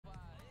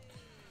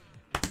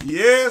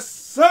Yes,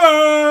 sir.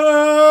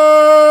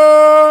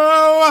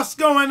 What's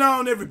going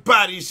on,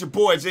 everybody? It's your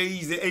boy Jay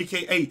Easy,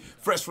 aka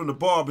Fresh from the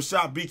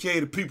Barbershop, BK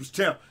the People's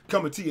Champ,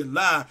 coming to you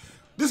live.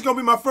 This is gonna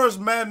be my first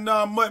Madden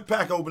mud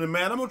pack opening,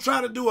 man. I'm gonna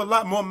try to do a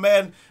lot more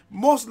Madden.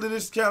 Mostly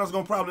this channel is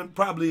gonna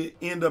probably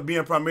end up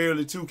being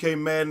primarily 2K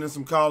Madden and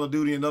some Call of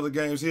Duty and other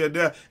games here and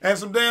there, and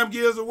some damn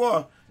Gears of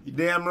War. You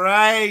damn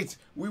right.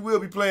 We will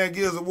be playing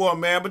Gears of War,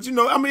 man. But you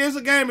know, I mean, it's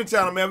a gaming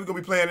channel, man. We're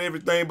gonna be playing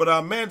everything.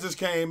 But man just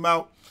came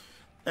out.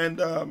 And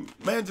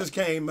man just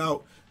came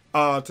out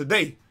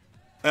today.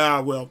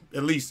 Well,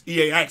 at least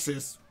EA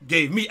Access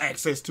gave me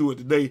access to it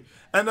today.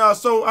 And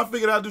so I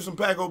figured I'd do some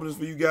pack openings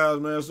for you guys,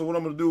 man. So what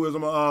I'm gonna do is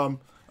I'm gonna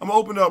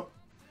open up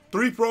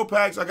 3 pro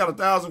packs. I got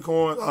 1,000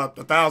 coins,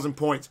 1,000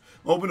 points.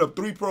 Open up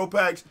 3 pro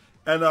packs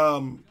and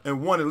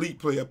 1 elite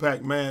player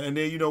pack, man. And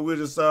then we'll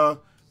just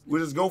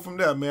go from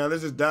there, man.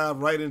 Let's just dive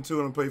right into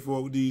it and play for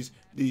it with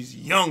these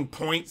young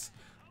points.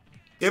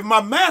 If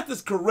my math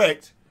is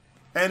correct,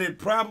 and it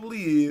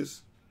probably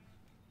is,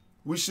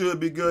 we should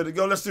be good to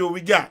go. Let's see what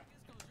we got.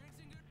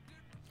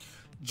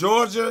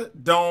 Georgia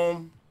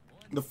Dome,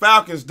 the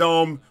Falcons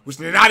Dome, which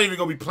they're not even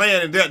going to be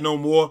playing in that no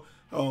more.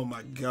 Oh,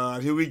 my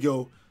God. Here we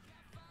go.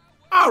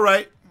 All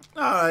right.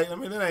 All right. I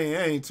mean, that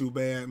ain't too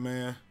bad,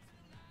 man.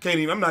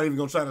 I'm not even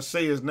going to try to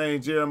say his name.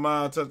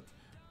 Jeremiah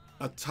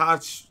I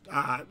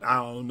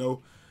don't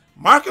know.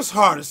 Marcus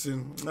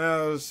Hardison,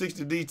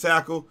 60D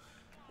tackle.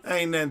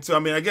 Ain't nothing to, I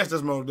mean, I guess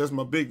that's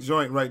my big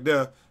joint right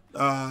there.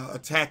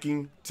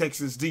 Attacking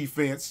Texas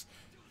defense.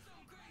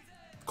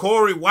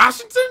 Corey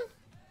Washington?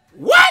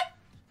 What?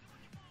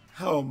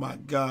 Oh my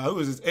God. Who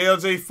is this?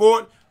 LJ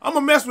Fort? I'm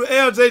gonna mess with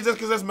LJ just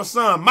because that's my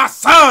son. My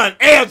son,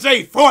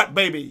 LJ Fort,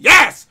 baby.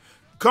 Yes!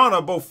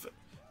 Connor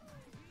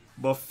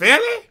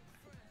Buffetti?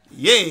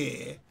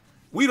 Yeah.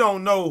 We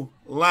don't know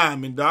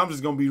lineman, dog. I'm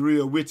just gonna be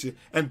real with you.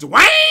 And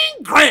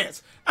Dwayne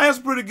Grants. That's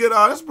pretty good.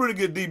 That's pretty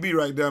good DB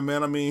right there,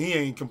 man. I mean, he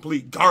ain't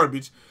complete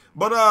garbage.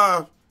 But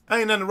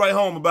ain't nothing to write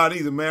home about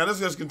either, man. Let's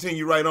just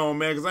continue right on,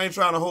 man, because I ain't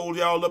trying to hold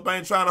y'all up. I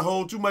ain't trying to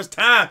hold too much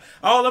time.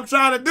 All I'm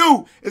trying to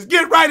do is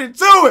get right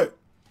into it.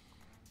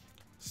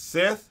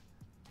 Seth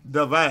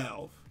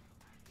DeValve.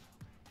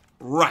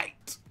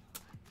 Right.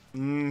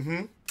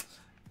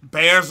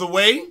 Bears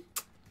away.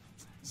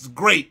 It's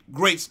great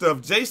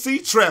stuff. J.C.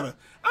 Tretter.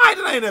 All right,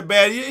 that ain't that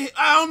bad.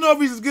 I don't know if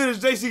he's as good as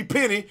J.C.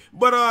 Penney,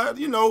 but,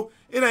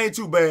 it ain't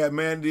too bad,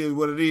 man. It is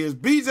what it is.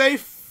 B.J.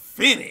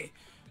 Finney.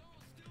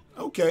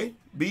 Okay.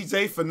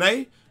 BJ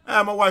Finney.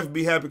 My wife would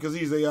be happy because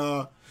he's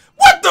a,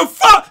 what the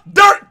fuck?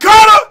 Dirk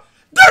Cutter?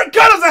 Dirk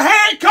Cutter's a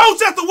head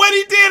coach after what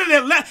he did in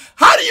Atlanta.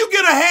 How do you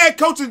get a head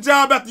coaching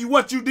job after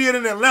what you did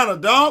in Atlanta,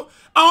 dog?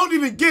 I don't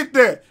even get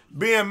that.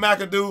 Ben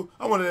McAdoo.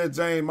 I wanted that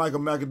James Michael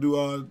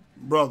McAdoo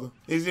brother.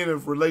 He's in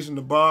relation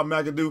to Bob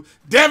McAdoo.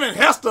 Devin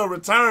Hester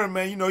return,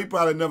 man. You know, he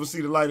probably never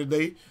see the light of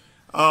day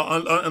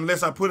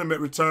unless I put him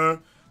at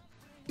return.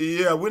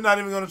 Yeah, we're not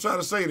even going to try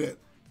to say that.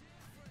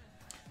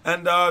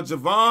 And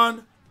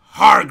Javon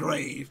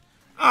Hargrave.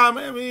 I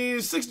mean,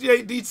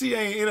 68 DT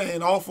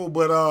ain't awful,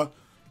 but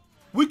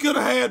we could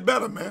have had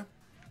better, man.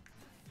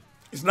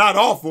 It's not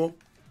awful,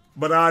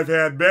 but I've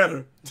had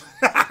better.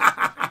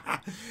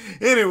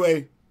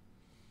 Anyway.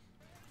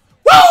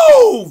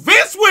 Woo!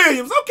 Vince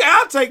Williams. Okay,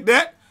 I'll take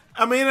that.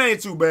 I mean, it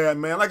ain't too bad,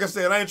 man. Like I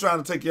said, I ain't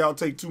trying to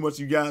take too much of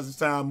you guys'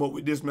 time up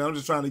with this, man. I'm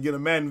just trying to get a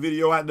Madden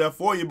video out there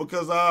for you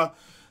because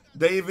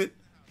David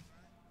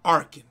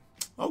Arkin.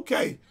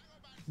 Okay.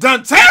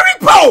 Dontari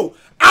Poe,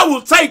 I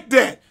will take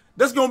that.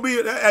 That's going to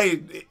be,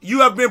 hey,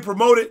 you have been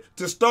promoted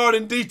to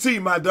starting DT,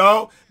 my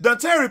dog.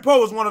 Dontari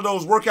Poe is one of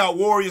those workout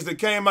warriors that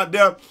came out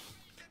there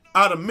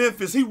out of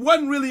Memphis. He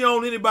wasn't really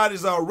on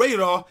anybody's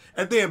radar,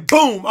 and then,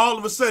 boom, all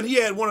of a sudden, he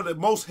had one of the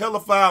most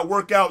hellified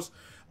workouts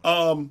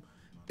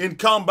in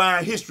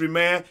combine history,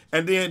 man.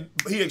 And then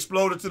he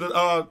exploded to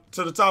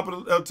the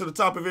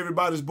top of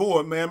everybody's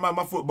board, man.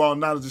 My football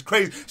knowledge is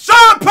crazy.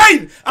 Sean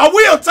Payton, I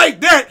will take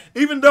that,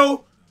 even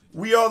though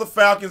we are the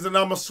Falcons, and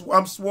I'm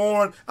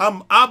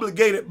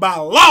obligated by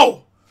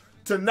law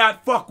to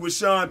not fuck with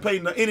Sean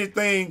Payton or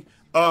anything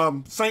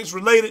Saints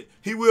related.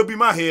 He will be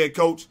my head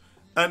coach.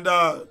 And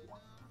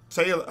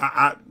Taylor,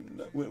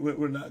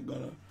 we're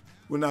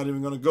not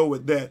even gonna go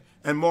with that.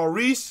 And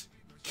Maurice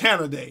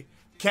Canady,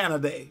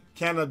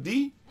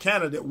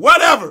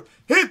 whatever.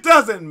 It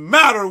doesn't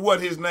matter what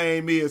his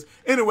name is.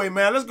 Anyway,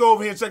 man, let's go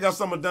over here and check out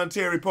some of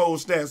Dontari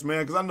Poe's stats,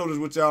 man, because I know this is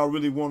what y'all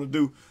really want to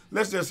do.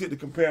 Let's just hit the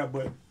compare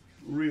button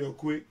real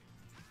quick.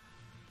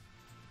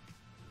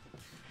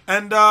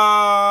 And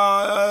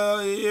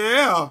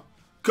yeah,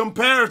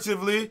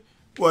 comparatively,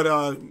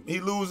 he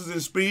loses in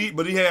speed,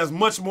 but he has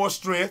much more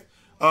strength,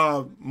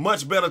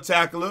 much better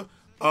tackler.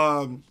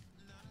 I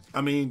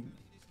mean,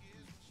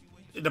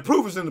 the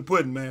proof is in the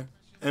pudding, man.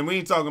 And we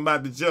ain't talking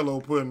about the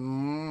Jell-O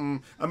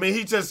pudding. I mean,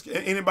 he just,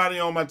 anybody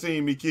on my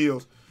team, he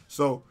kills.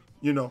 So,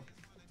 it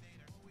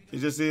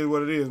just is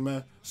what it is,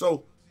 man.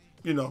 So,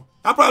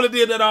 I probably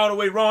did that all the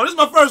way wrong. This is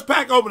my first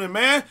pack opening,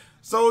 man.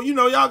 So,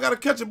 y'all got to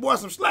catch your boy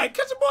some slack.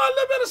 Catch your boy a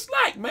little bit of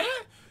slack, man.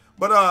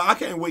 But I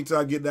can't wait till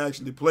I get to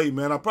actually play,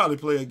 man. I'll probably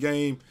play a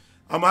game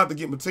I'm going to have to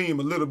get my team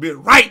a little bit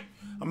right.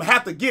 I'm going to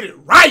have to get it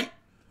right.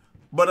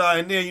 But,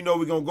 and then, you know,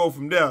 we're going to go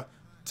from there.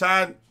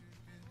 Ty,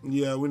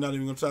 yeah, we're not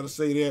even going to try to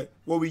say that.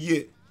 What we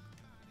get?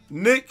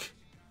 Nick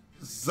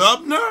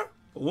Zubner?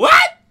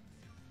 What?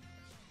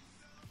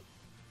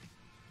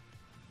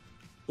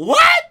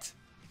 What?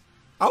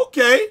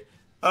 Okay.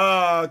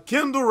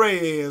 Kendall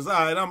Reyes. All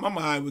right, I'm all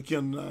right with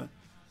Kendall.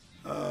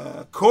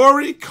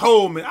 Corey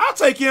Coleman. I'll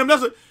take him.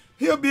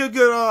 He'll be a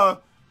good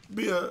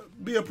be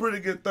a pretty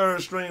good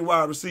third string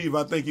wide receiver.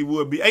 I think he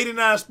would be.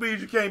 89 speed,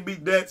 you can't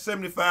beat that.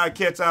 75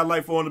 catch, I'd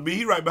like for him to be.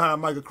 He right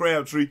behind Michael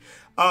Crabtree.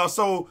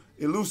 So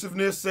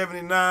elusiveness,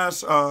 79.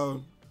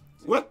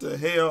 What the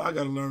hell? I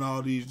gotta learn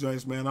all these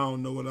joints, man. I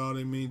don't know what all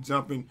they mean.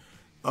 Jumping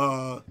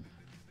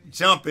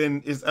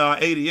is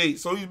 88.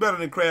 So he's better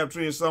than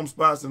Crabtree in some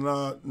spots and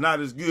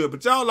not as good.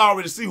 But y'all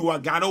already see who I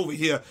got over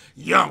here.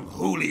 Young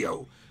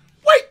Julio.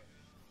 Wait,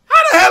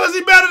 how the hell is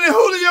he better than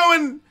Julio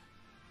in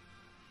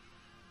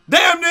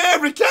damn near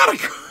every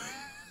category?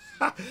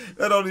 That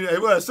don't even,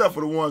 well, except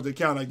for the ones that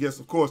count, I guess,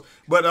 of course.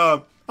 But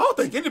I don't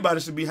think anybody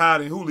should be higher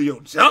than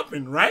Julio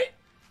jumping, right?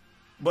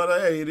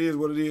 But hey, it is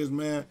what it is,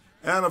 man.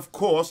 And of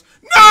course,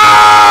 no!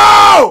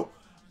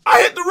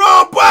 I hit the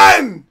wrong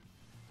button!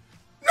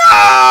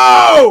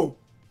 No!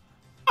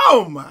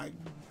 Oh my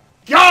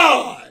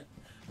God!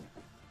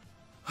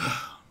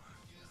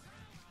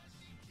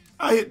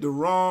 I hit the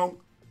wrong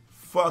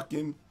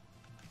fucking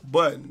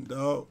button,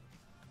 dog.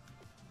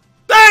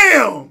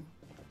 Damn!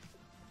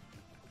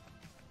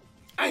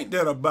 Ain't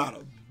that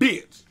about a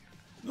bitch?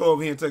 Go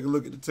over here and take a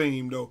look at the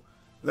team, though.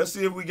 Let's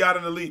see if we got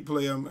an elite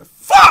player, man.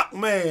 Fuck,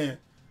 man!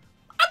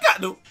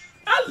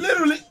 I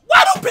literally,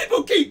 why do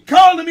people keep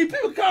calling me?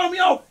 People call me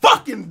all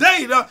fucking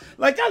day, dog.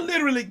 Like, I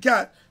literally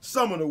got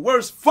some of the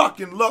worst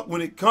fucking luck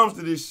when it comes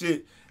to this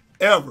shit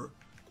ever.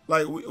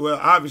 Like, well,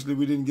 obviously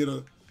we didn't get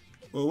a,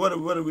 well, what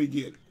did we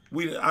get?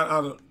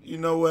 You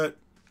know what?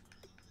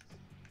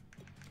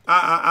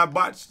 I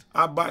botched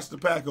the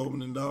pack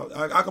opening, dog.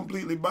 I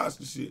completely botched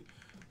the shit.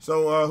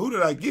 So who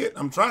did I get?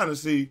 I'm trying to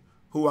see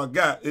who I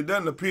got. It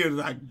doesn't appear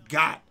that I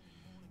got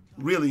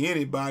really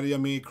anybody. I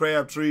mean,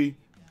 Crabtree.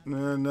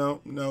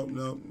 No.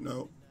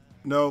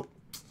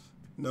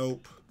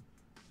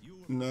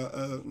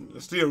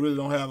 Still really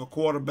don't have a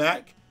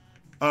quarterback.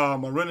 My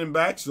running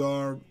backs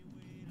are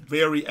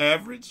very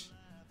average.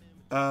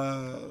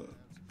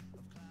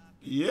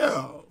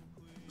 Yeah.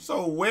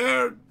 So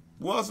where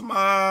was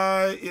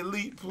my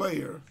elite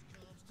player?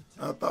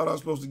 I thought I was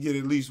supposed to get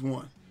at least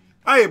one.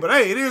 Hey, but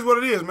hey, it is what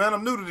it is, man.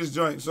 I'm new to this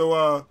joint.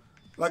 So,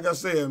 like I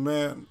said,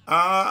 man,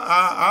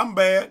 I'm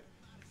bad.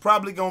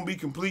 Probably gonna be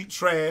complete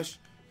trash.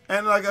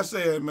 And like I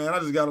said, man, I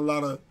just got a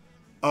lot of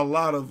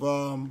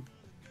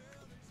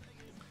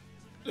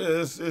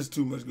it's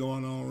too much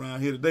going on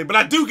around here today. But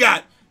I do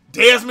got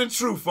Desmond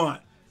Trufant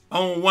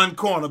on one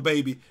corner,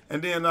 baby.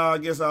 And then I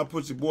guess I'll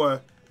put your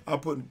boy,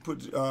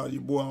 put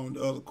your boy on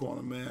the other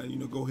corner, man. You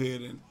know, go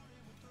ahead and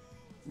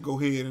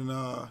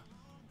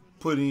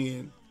put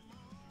in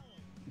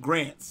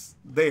Grants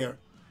there.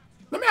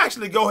 Let me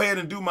actually go ahead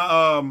and do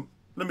my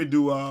let me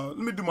do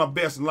my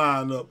best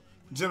lineup,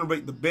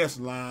 generate the best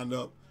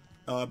lineup.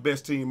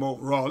 Best team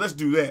overall. Let's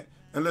do that,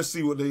 and let's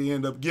see what they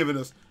end up giving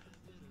us.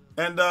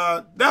 And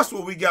that's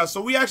what we got.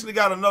 So we actually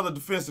got another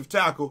defensive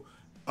tackle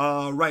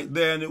right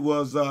there, and it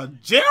was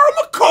Gerald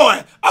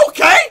McCoy.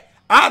 Okay,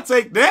 I'll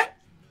take that.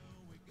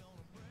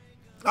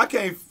 I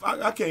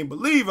can't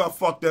believe I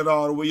fucked that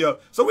all the way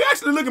up. So we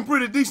actually looking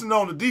pretty decent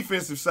on the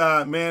defensive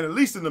side, man. At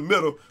least in the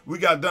middle, we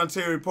got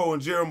Dontari Poe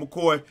and Gerald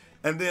McCoy,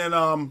 and then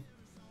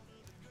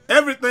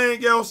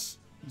everything else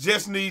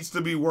just needs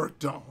to be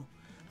worked on.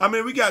 I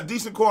mean, we got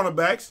decent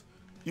cornerbacks,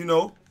 you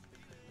know.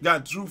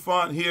 Got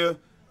Trufant here.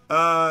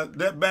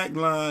 That back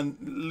line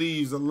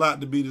leaves a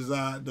lot to be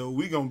desired, though.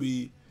 We gonna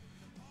be,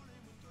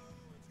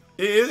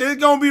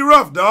 it's gonna be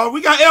rough, dog.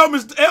 We got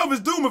Elvis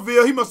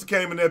Dumerville. He must have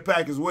came in that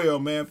pack as well,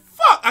 man.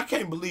 Fuck, I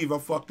can't believe I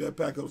fucked that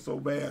pack up so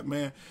bad,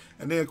 man.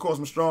 And then of course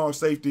my strong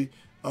safety.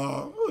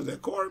 Who is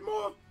that? Corey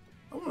Moore.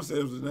 I want to say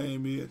that's his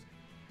name is.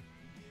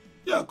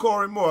 Yeah,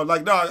 Corey Moore.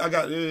 Like, dog, I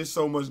got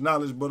so much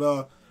knowledge, but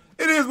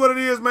it is what it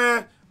is,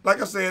 man. Like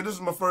I said, this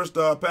is my first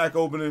pack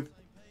opening,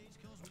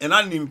 and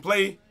I didn't even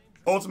play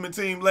Ultimate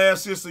Team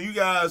last year, so you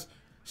guys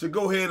should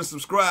go ahead and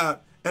subscribe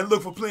and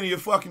look for plenty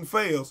of fucking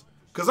fails,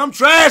 because I'm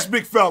trash,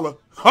 big fella.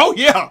 Oh,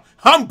 yeah,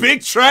 I'm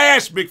big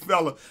trash, big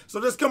fella. So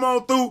just come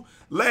on through,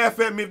 laugh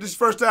at me. If this is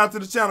your first time to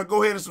the channel,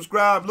 go ahead and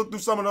subscribe. Look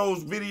through some of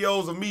those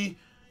videos of me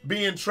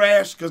being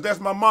trash, because that's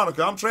my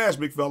moniker. I'm trash,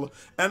 big fella.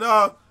 And,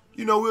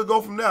 you know, we'll go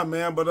from there,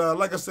 man. But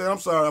like I said, I'm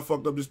sorry I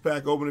fucked up this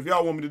pack open. If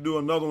y'all want me to do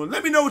another one,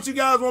 let me know what you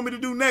guys want me to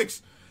do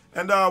next.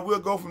 And we'll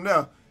go from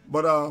there.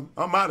 But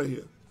I'm out of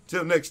here.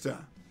 Till next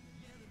time.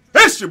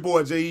 It's your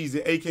boy Jay Easy,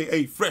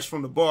 a.k.a. Fresh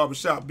from the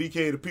Barbershop,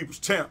 BK the People's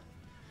Champ.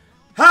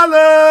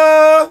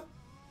 Holla!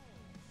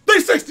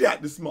 360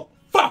 out this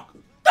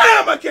motherfucker.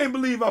 Damn, I can't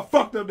believe I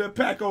fucked up that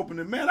pack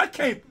opening, man. I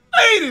can't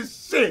believe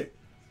this shit.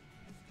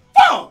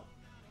 Fuck!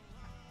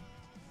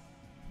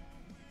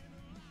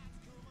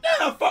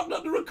 Damn, I fucked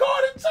up the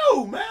recording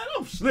So, man,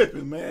 I'm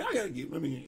slipping, man. I gotta get, let me